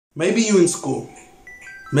Maybe you're in school,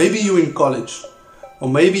 maybe you're in college, or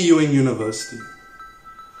maybe you're in university.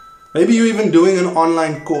 Maybe you're even doing an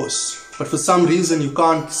online course, but for some reason you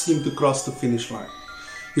can't seem to cross the finish line.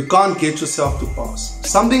 You can't get yourself to pass.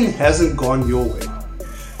 Something hasn't gone your way.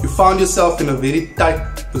 You found yourself in a very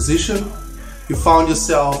tight position. You found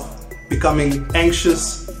yourself becoming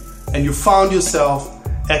anxious, and you found yourself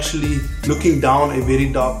actually looking down a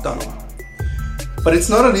very dark tunnel. But it's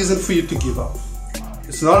not a reason for you to give up.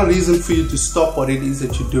 It's not a reason for you to stop what it is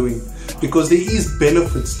that you're doing, because there is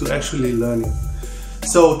benefits to actually learning.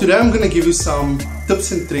 So today I'm going to give you some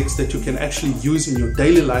tips and tricks that you can actually use in your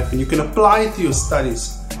daily life, and you can apply it to your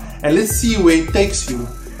studies. And let's see where it takes you,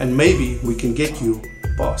 and maybe we can get you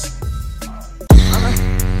past.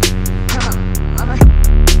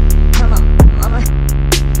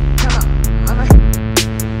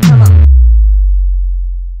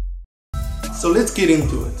 So let's get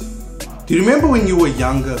into it. Do you remember when you were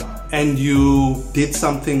younger and you did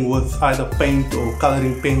something with either paint or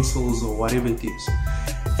coloring pencils or whatever it is,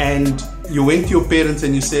 and you went to your parents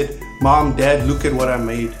and you said, "Mom, Dad, look at what I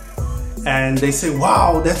made." And they say,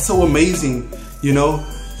 "Wow, that's so amazing. You know,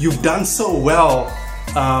 you've done so well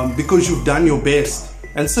because you've done your best."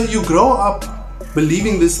 And so you grow up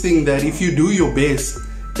believing this thing that if you do your best,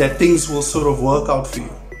 that things will sort of work out for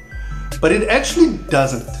you. But it actually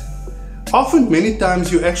doesn't. Often, many times,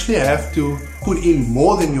 you actually have to put in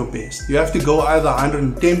more than your best. You have to go either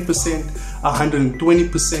 110%,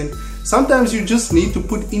 120%. Sometimes you just need to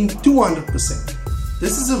put in 200%.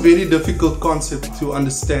 This is a very difficult concept to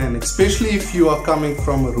understand, especially if you are coming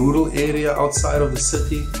from a rural area outside of the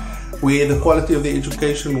city where the quality of the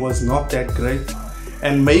education was not that great.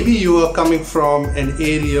 And maybe you are coming from an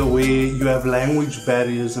area where you have language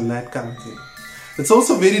barriers and that kind of thing. It's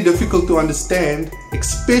also very difficult to understand,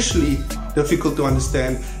 especially difficult to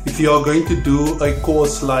understand if you are going to do a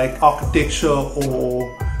course like architecture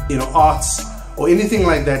or arts or anything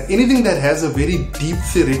like that. Anything that has a very deep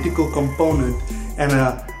theoretical component and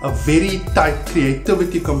a very tight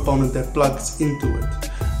creativity component that plugs into it.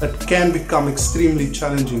 It can become extremely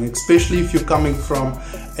challenging, especially if you're coming from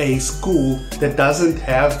a school that doesn't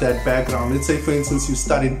have that background. Let's say, for instance, you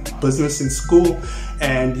studied business in school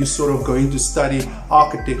and you're sort of going to study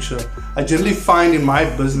architecture. I generally find in my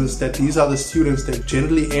business that these are the students that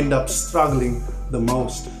generally end up struggling the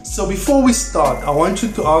most. So before we start, I want you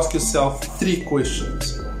to ask yourself 3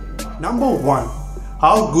 questions. Number 1,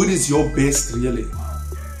 how good is your best really?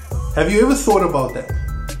 Have you ever thought about that?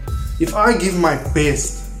 If I give my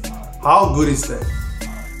best, how good is that?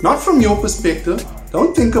 Not from your perspective.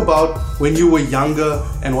 Don't think about when you were younger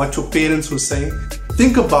and what your parents were saying.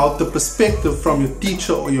 Think about the perspective from your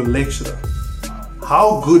teacher or your lecturer.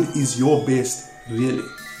 How good is your best really?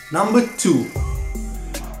 Number 2.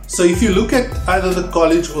 So if you look at either the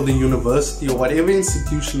college or the university or whatever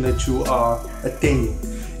institution that you are attending,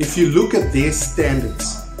 if you look at their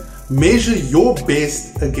standards, measure your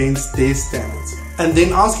best against their standards, and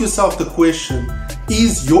then ask yourself the question,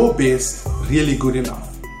 is your best really good enough?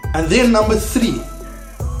 And then number 3,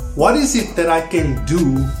 what is it that I can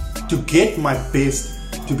do to get my best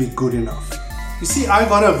to be good enough? You see, I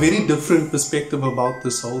got a very different perspective about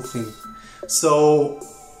this whole thing. So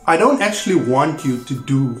I don't actually want you to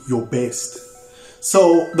do your best.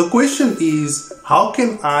 So the question is, how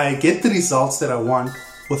can I get the results that I want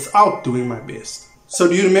without doing my best? So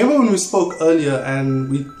do you remember when we spoke earlier and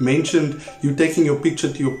we mentioned you taking your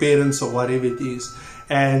picture to your parents or whatever it is,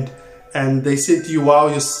 and they said to you,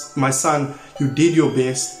 "Wow, my son, you did your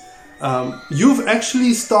best." You've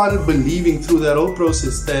actually started believing through that whole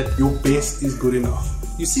process that your best is good enough.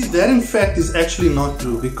 You see, that in fact is actually not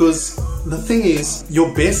true, because the thing is,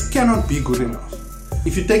 your best cannot be good enough.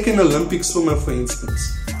 If you take an Olympic swimmer, for instance,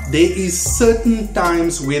 there is certain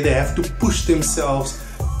times where they have to push themselves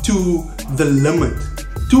to the limit,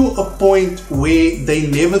 to a point where they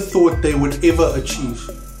never thought they would ever achieve.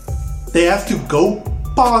 They have to go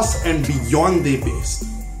past and beyond their best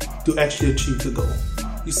to actually achieve the goal.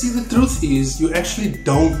 You see, the truth is, you actually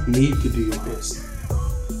don't need to do your best.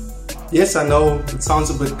 Yes, I know it sounds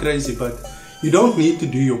a bit crazy, but you don't need to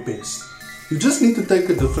do your best. You just need to take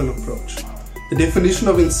a different approach. The definition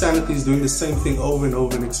of insanity is doing the same thing over and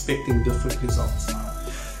over and expecting different results.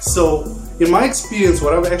 So in my experience,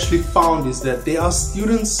 what I've actually found is that there are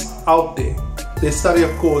students out there, they study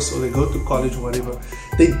a course or they go to college or whatever,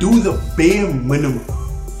 they do the bare minimum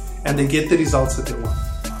and they get the results that they want.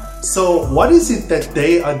 So what is it that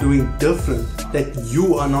they are doing different that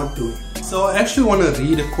you are not doing? So I actually want to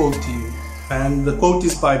read a quote to you, and the quote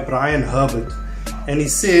is by Brian Herbert, and he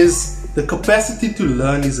says, "The capacity to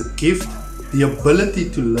learn is a gift the ability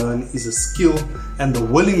to learn is a skill and the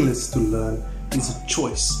willingness to learn is a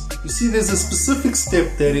choice. You see, there's a specific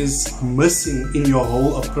step that is missing in your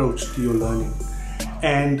whole approach to your learning.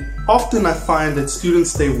 And often I find that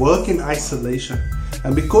students, they work in isolation.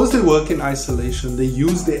 And because they work in isolation, they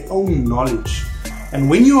use their own knowledge. And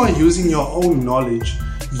when you are using your own knowledge,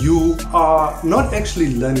 you are not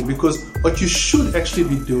actually learning, because what you should actually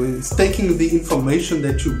be doing is taking the information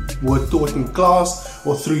that you were taught in class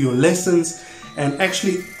or through your lessons and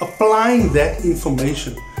actually applying that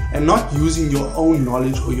information and not using your own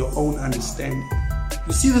knowledge or your own understanding.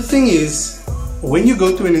 You see, the thing is, when you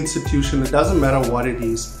go to an institution, it doesn't matter what it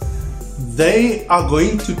is, they are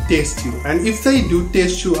going to test you. And if they do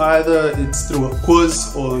test you, either it's through a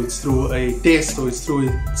quiz or it's through a test or it's through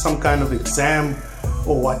some kind of exam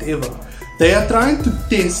or whatever, they are trying to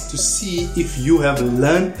test to see if you have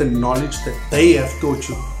learned the knowledge that they have taught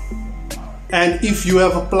you. And if you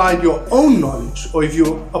have applied your own knowledge or if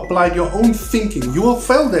you applied your own thinking, you will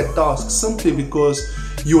fail that task simply because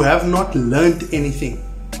you have not learned anything.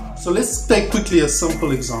 So let's take quickly a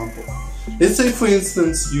simple example. Let's say, for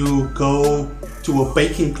instance, you go to a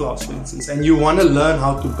baking class, for instance, and you want to learn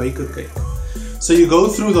how to bake a cake. So you go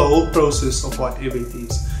through the whole process of whatever it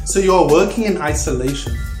is. So you are working in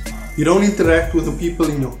isolation. You don't interact with the people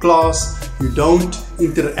in your class. You don't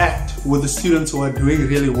interact with the students who are doing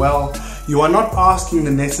really well. You are not asking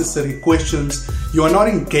the necessary questions. You are not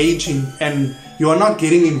engaging and you are not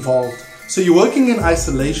getting involved. So you're working in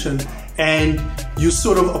isolation and you're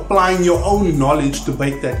sort of applying your own knowledge to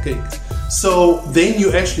bake that cake. So then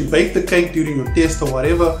you actually bake the cake during your test or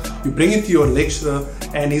whatever, you bring it to your lecturer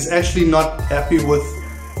and he's actually not happy with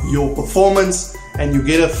your performance and you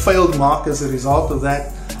get a failed mark as a result of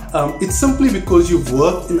that. It's simply because you've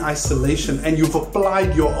worked in isolation and you've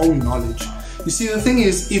applied your own knowledge. You see, the thing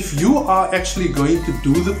is, if you are actually going to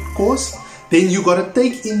do the course, then you got to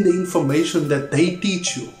take in the information that they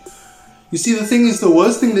teach you. You see, the thing is, the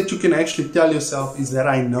worst thing that you can actually tell yourself is that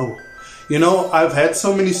I know. You know, I've had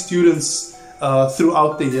so many students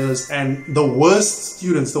throughout the years, and the worst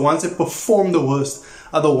students, the ones that perform the worst,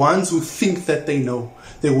 are the ones who think that they know.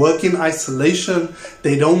 They work in isolation,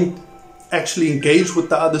 they don't actually engage with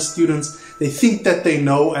the other students, they think that they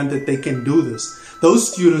know and that they can do this.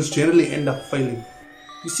 Those students generally end up failing.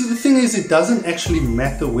 You see, the thing is, it doesn't actually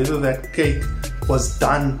matter whether that cake was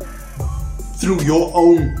done through your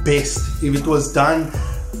own best, if it was done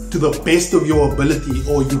to the best of your ability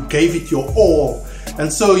or you gave it your all.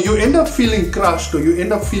 And so you end up feeling crushed or you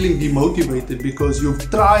end up feeling demotivated because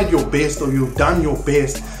you've tried your best or you've done your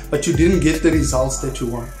best, but you didn't get the results that you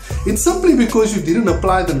want. It's simply because you didn't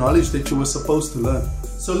apply the knowledge that you were supposed to learn.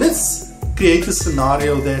 So let's create a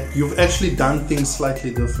scenario that you've actually done things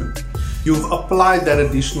slightly different. You've applied that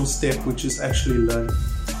additional step, which is actually learning.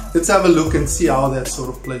 Let's have a look and see how that sort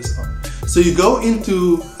of plays out. So you go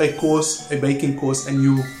into a course, a baking course, and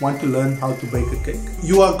you want to learn how to bake a cake.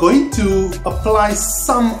 You are going to apply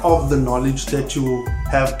some of the knowledge that you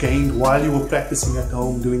have gained while you were practicing at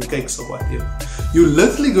home doing cakes or whatever. You're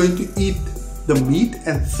literally going to eat the meat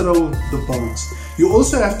and throw the bones. You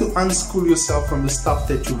also have to unschool yourself from the stuff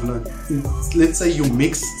that you've learned. Let's say you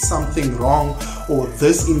mixed something wrong or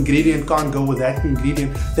this ingredient can't go with that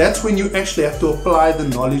ingredient. That's when you actually have to apply the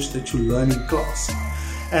knowledge that you learn in class.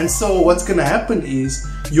 And so what's going to happen is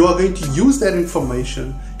you are going to use that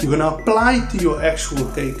information, you're going to apply it to your actual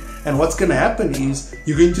cake, and what's going to happen is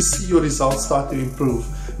you're going to see your results start to improve.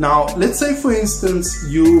 Now, let's say for instance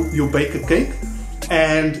you bake a cake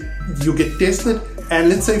and you get tested, and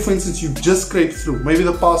let's say for instance you just scrape through. Maybe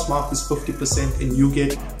the pass mark is 50% and you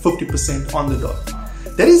get 50% on the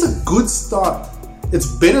dot. That is a good start. It's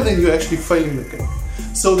better than you actually failing the cake.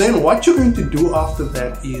 So then what you're going to do after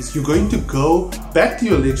that is you're going to go back to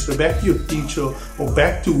your lecturer, back to your teacher, or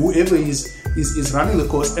back to whoever is running the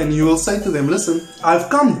course, and you will say to them, listen, I've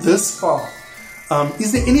come this far.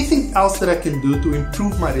 Is there anything else that I can do to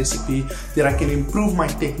improve my recipe, that I can improve my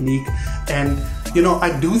technique? And you know,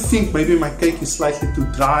 I do think maybe my cake is slightly too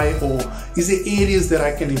dry, or is there areas that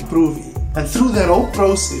I can improve in? And through that whole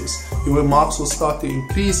process, your marks will start to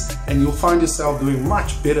increase and you'll find yourself doing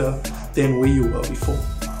much better than where you were before.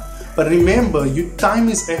 But remember, your time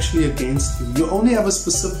is actually against you. You only have a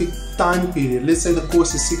specific time period. Let's say the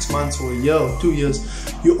course is 6 months or a year or 2 years.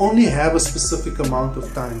 You only have a specific amount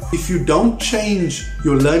of time. If you don't change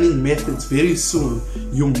your learning methods very soon,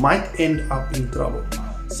 you might end up in trouble.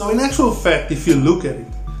 So in actual fact, if you look at it,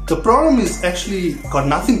 the problem is actually got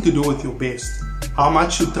nothing to do with your best, how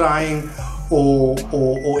much you're trying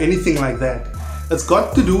or anything like that. It's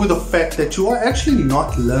got to do with the fact that you are actually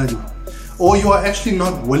not learning. or you are actually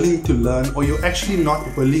not willing to learn, or you're actually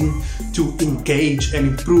not willing to engage and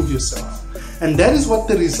improve yourself. And that is what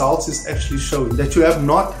the results is actually showing, that you have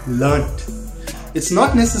not learned. It's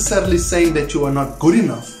not necessarily saying that you are not good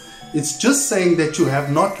enough. It's just saying that you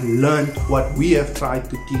have not learned what we have tried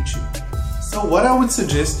to teach you. So what I would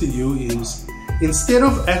suggest to you is, instead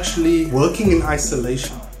of actually working in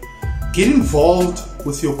isolation, get involved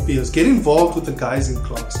with your peers, get involved with the guys in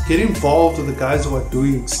class, get involved with the guys who are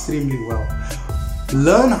doing extremely well.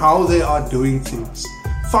 Learn how they are doing things.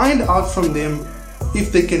 Find out from them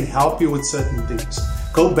if they can help you with certain things.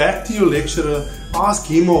 Go back to your lecturer, ask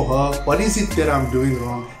him or her, what is it that I'm doing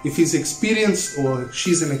wrong? If he's experienced or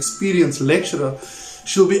she's an experienced lecturer,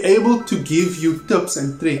 she'll be able to give you tips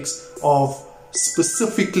and tricks of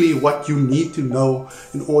specifically what you need to know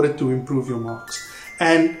in order to improve your marks.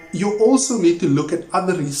 And you also need to look at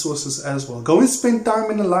other resources as well. Go and spend time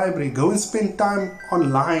in the library, go and spend time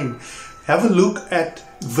online. Have a look at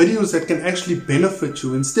videos that can actually benefit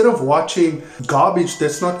you. Instead of watching garbage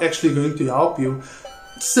that's not actually going to help you,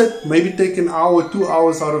 sit, maybe take an hour, 2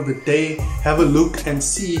 hours out of the day, have a look and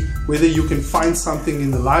see whether you can find something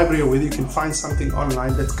in the library or whether you can find something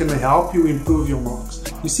online that's going to help you improve your marks.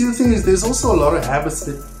 You see, the thing is, there's also a lot of habits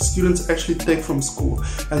that students actually take from school.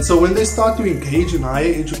 And so when they start to engage in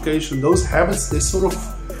higher education, those habits, they sort of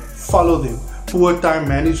follow them. Poor time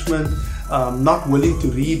management, not willing to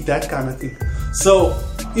read, that kind of thing. So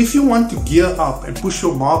if you want to gear up and push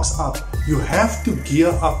your marks up, you have to gear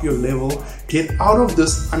up your level, get out of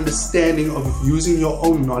this understanding of using your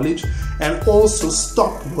own knowledge, and also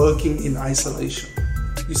stop working in isolation.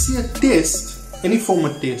 You see, a test, any form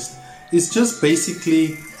of test, is just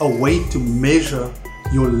basically a way to measure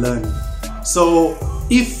your learning. So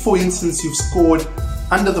if, for instance, you've scored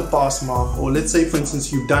under the pass mark, or let's say, for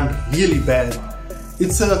instance, you've done really bad,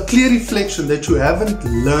 it's a clear reflection that you haven't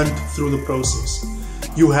learned through the process.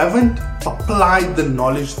 You haven't applied the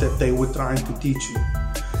knowledge that they were trying to teach you.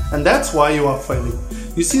 And that's why you are failing.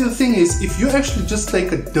 You see, the thing is, if you actually just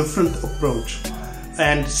take a different approach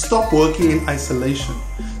and stop working in isolation,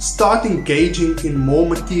 start engaging in more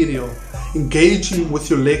material, engaging with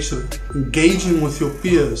your lecturer, engaging with your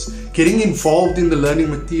peers, getting involved in the learning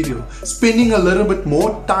material, spending a little bit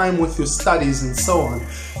more time with your studies and so on,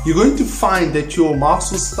 you're going to find that your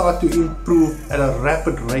marks will start to improve at a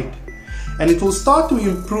rapid rate. And it will start to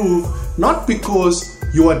improve not because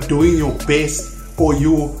you are doing your best or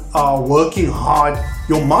you are working hard.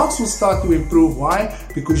 Your marks will start to improve. Why?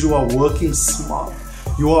 Because you are working smart.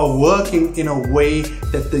 You are working in a way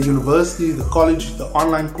that the university, the college, the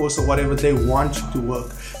online course or whatever, they want you to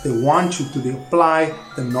work. They want you to apply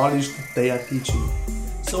the knowledge that they are teaching you.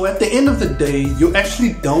 So at the end of the day, you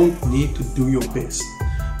actually don't need to do your best.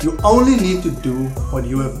 You only need to do what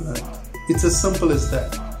you have learned. It's as simple as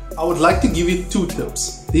that. I would like to give you 2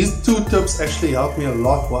 tips. These 2 tips actually helped me a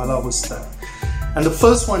lot while I was studying. And the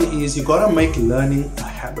first one is, you gotta make learning a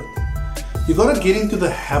habit. You gotta get into the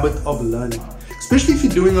habit of learning. Especially if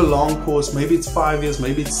you're doing a long course, maybe it's 5 years,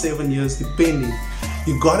 maybe it's 7 years, depending.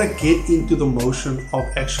 You gotta get into the motion of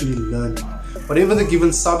actually learning. Whatever the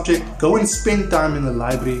given subject, go and spend time in the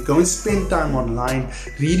library, go and spend time online,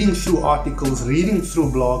 reading through articles, reading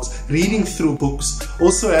through blogs, reading through books,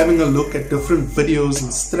 also having a look at different videos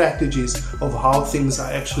and strategies of how things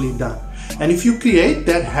are actually done. And if you create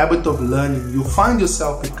that habit of learning, you'll find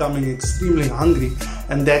yourself becoming extremely hungry,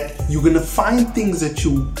 and that you're going to find things that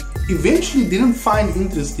you eventually didn't find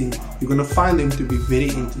interesting, you're going to find them to be very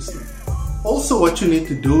interesting. Also, what you need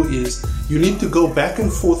to do is, you need to go back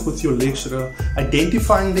and forth with your lecturer,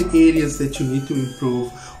 identifying the areas that you need to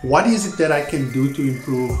improve, what is it that I can do to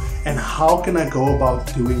improve, and how can I go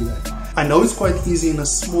about doing that. I know it's quite easy in a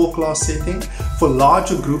small class setting. For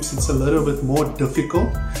larger groups, it's a little bit more difficult,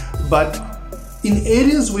 but in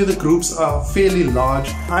areas where the groups are fairly large,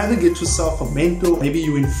 either get yourself a mentor. Maybe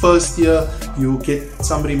you in first year, you get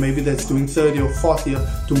somebody maybe that's doing third year or fourth year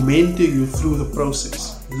to mentor you through the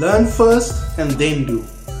process. Learn first and then do.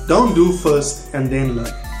 Don't do first and then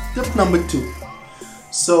learn. Tip number 2.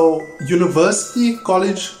 So university,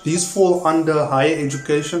 college, these fall under higher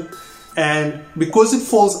education. And because it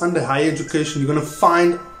falls under higher education, you're going to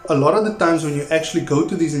find a lot of the times when you actually go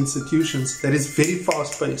to these institutions that is very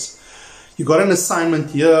fast paced. You got an assignment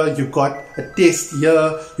here, you got a test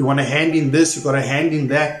here, you want to hand in this, you got to hand in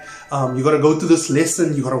that, you got to go to this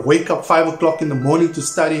lesson, you got to wake up 5 o'clock in the morning to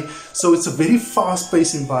study. So it's a very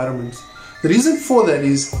fast-paced environment. The reason for that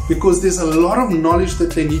is because there's a lot of knowledge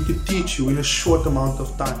that they need to teach you in a short amount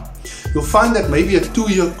of time. You'll find that maybe a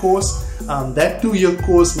 2-year course, That 2-year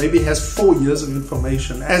course maybe has 4 years of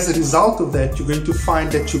information. As a result of that, you're going to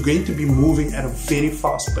find that you're going to be moving at a very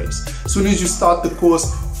fast pace. As soon as you start the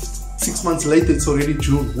course, 6 months later, it's already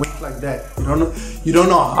June. Went like that. You don't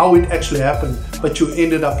know how it actually happened, but you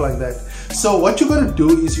ended up like that. So what you got to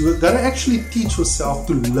do is you got to actually teach yourself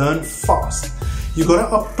to learn fast. You got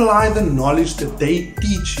to apply the knowledge that they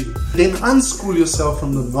teach you. Then unschool yourself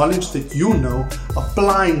from the knowledge that you know,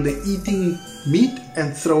 applying the eating meat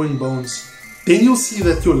and throwing bones. Then you'll see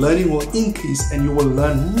that your learning will increase and you will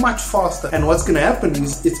learn much faster. And what's going to happen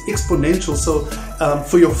is it's exponential. So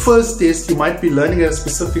for your first test, you might be learning at a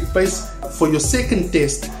specific pace. For your second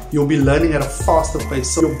test, you'll be learning at a faster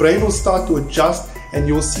pace. So your brain will start to adjust and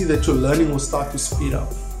you'll see that your learning will start to speed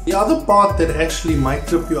up. The other part that actually might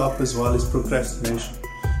trip you up as well is procrastination.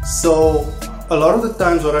 So a lot of the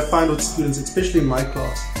times what I find with students, especially in my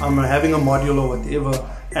class, I'm having a module or whatever,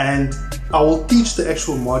 and I will teach the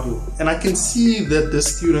actual module, and I can see that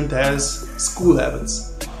this student has school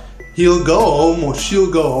habits. He'll go home or she'll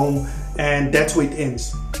go home and that's where it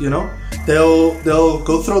ends, you know. They'll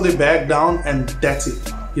go throw their bag down and that's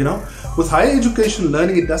it, you know. With higher education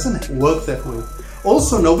learning, it doesn't work that way.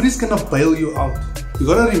 Also, nobody's gonna bail you out. You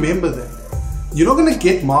gotta remember that. You're not gonna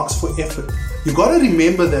get marks for effort. You gotta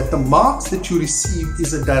remember that the marks that you receive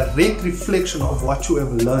is a direct reflection of what you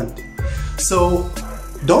have learned. So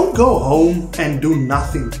don't go home and do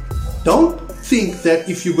nothing. Don't think that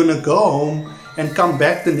if you're gonna go home and come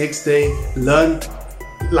back the next day, learn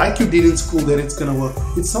like you did in school, that it's gonna work.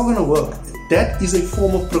 It's not gonna work. That is a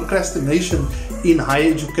form of procrastination in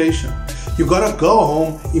higher education. You gotta go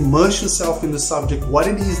home, immerse yourself in the subject, what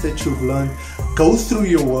it is that you've learned, go through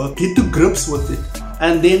your work, get to grips with it.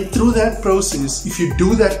 And then through that process, if you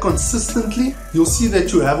do that consistently, you'll see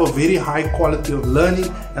that you have a very high quality of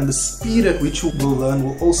learning and the speed at which you will learn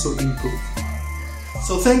will also improve.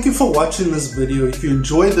 So thank you for watching this video. If you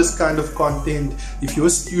enjoy this kind of content, if you're a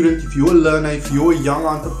student, if you're a learner, if you're a young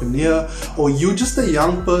entrepreneur, or you're just a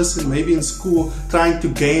young person, maybe in school, trying to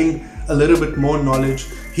gain a little bit more knowledge,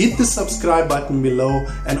 hit the subscribe button below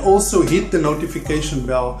and also hit the notification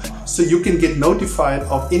bell so you can get notified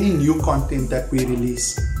of any new content that we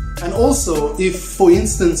release. And also, if for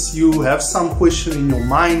instance you have some question in your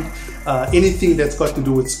mind, anything that's got to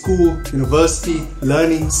do with school, university,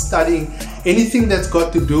 learning, studying, anything that's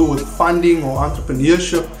got to do with funding or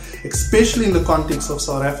entrepreneurship, especially in the context of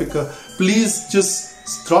South Africa, please just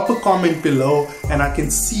drop a comment below and I can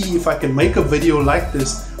see if I can make a video like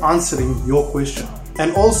this answering your question.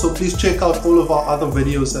 And also please check out all of our other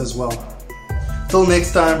videos as well. Till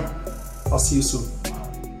next time, I'll see you soon.